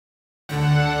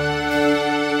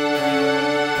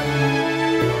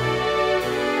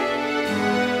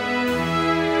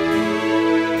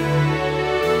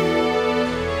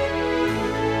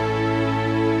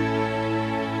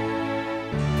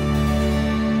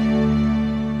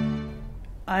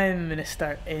I am a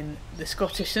minister in the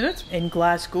Scottish Synod in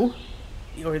Glasgow,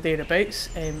 or thereabouts.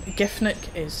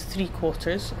 Giffnock is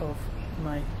 3/4 of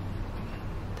my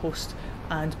post,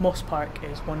 and Moss Park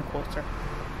is 1/4.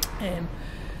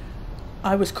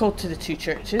 I was called to the two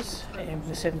churches,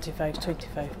 the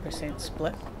 75-25%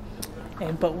 split,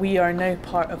 but we are now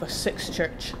part of a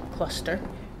 6-church cluster,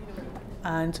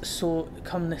 and so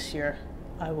come this year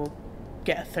I will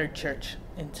get a 3rd church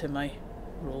into my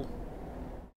role.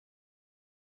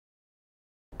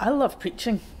 I love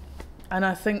preaching, and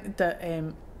I think that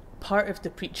part of the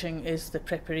preaching is the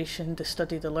preparation, the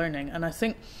study, the learning, and I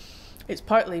think it's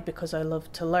partly because I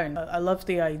love to learn. I love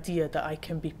the idea that I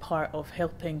can be part of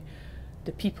helping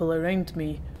the people around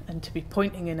me and to be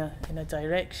pointing in a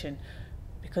direction,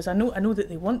 because I know that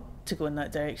they want to go in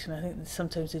that direction. I think that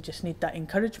sometimes they just need that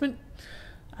encouragement,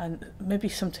 and maybe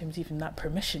sometimes even that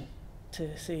permission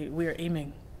to say, we're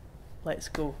aiming, let's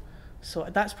go. So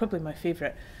that's probably my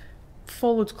favourite,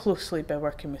 followed closely by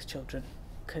working with children,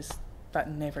 because that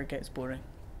never gets boring.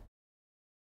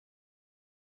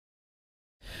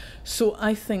 So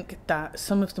I think that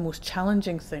some of the most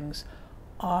challenging things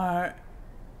are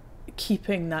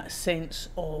keeping that sense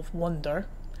of wonder,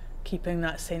 keeping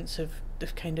that sense of the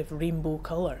kind of rainbow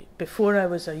colour. Before I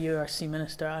was a URC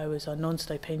minister, I was a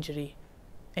non-stipendiary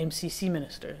MCC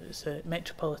minister. It's a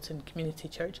Metropolitan Community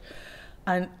Church,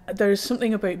 and there is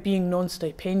something about being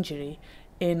non-stipendiary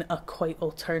in a quite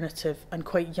alternative and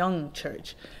quite young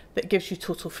church that gives you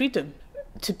total freedom.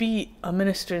 To be a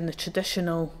minister in the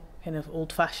traditional kind of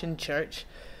old-fashioned church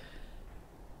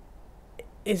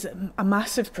is a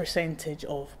massive percentage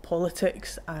of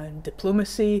politics and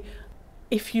diplomacy.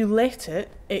 If you let it,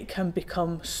 it can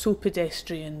become so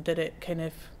pedestrian that it kind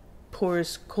of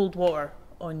pours cold water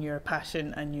on your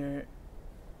passion and your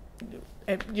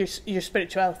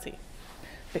spirituality,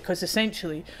 because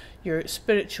essentially your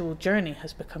spiritual journey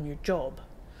has become your job,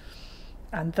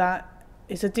 and that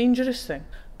is a dangerous thing.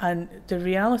 And the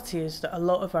reality is that a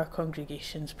lot of our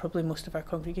congregations, probably most of our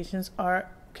congregations, are,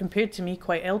 compared to me,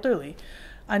 quite elderly,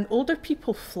 and older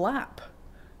people flap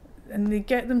and they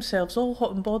get themselves all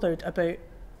hot and bothered about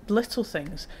little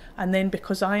things, and then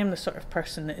because I am the sort of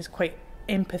person that is quite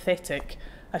empathetic,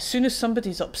 as soon as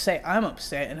somebody's upset, I'm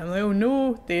upset, and I'm like, oh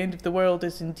no, the end of the world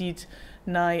is indeed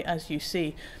nigh, as you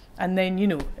say. And then, you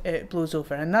know, it blows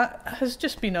over, and that has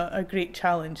just been a great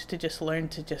challenge, to just learn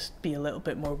to just be a little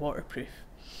bit more waterproof.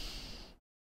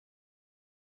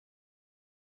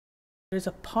 There's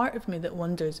a part of me that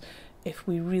wonders if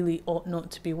we really ought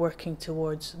not to be working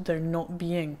towards there not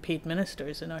being paid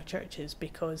ministers in our churches,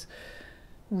 because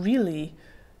really,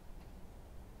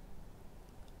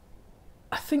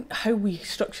 I think how we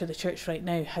structure the church right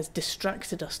now has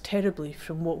distracted us terribly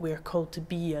from what we are called to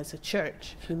be as a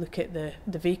church. If you look at the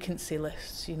vacancy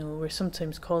lists, you know, we're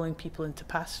sometimes calling people into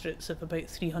pastorates of about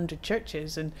 300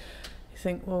 churches, and you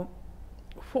think, well,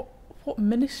 what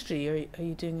ministry are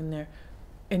you doing in there?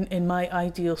 In my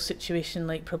ideal situation,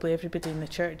 like probably everybody in the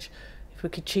church, if we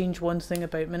could change one thing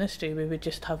about ministry, we would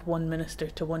just have one minister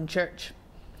to one church,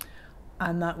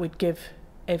 and that would give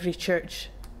every church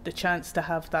the chance to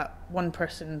have that one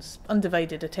person's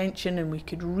undivided attention, and we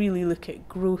could really look at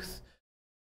growth.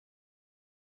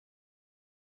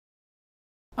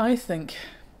 I think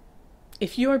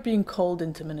if you are being called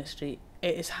into ministry,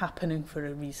 it is happening for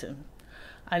a reason.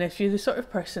 And if you're the sort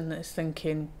of person that is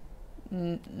thinking,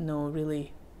 no,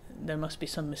 really, there must be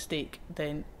some mistake,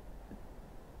 then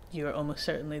you're almost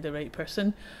certainly the right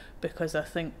person, because I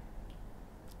think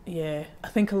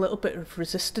a little bit of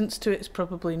resistance to it is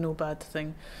probably no bad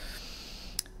thing.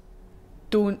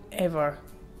 Don't ever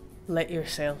let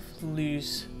yourself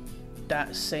lose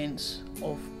that sense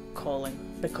of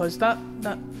calling, because that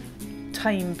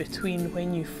time between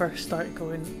when you first start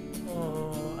going,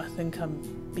 oh, I think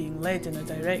I'm being led in a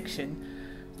direction,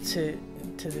 to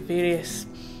the various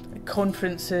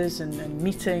conferences and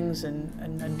meetings and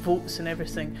votes and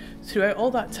everything, throughout all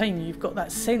that time you've got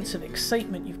that sense of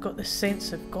excitement, you've got this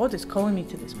sense of God is calling me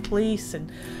to this place,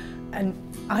 and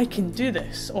I can do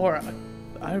this, or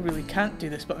I really can't do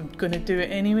this, but I'm going to do it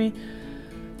anyway.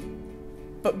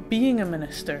 But being a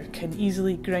minister can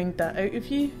easily grind that out of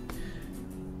you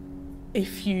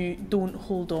if you don't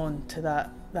hold on to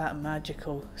that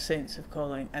magical sense of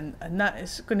calling, and that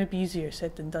is going to be easier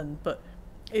said than done, but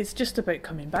it's just about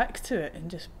coming back to it and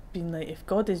just being like, if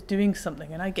God is doing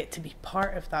something and I get to be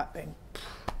part of that, then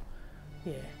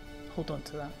yeah, hold on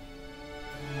to that.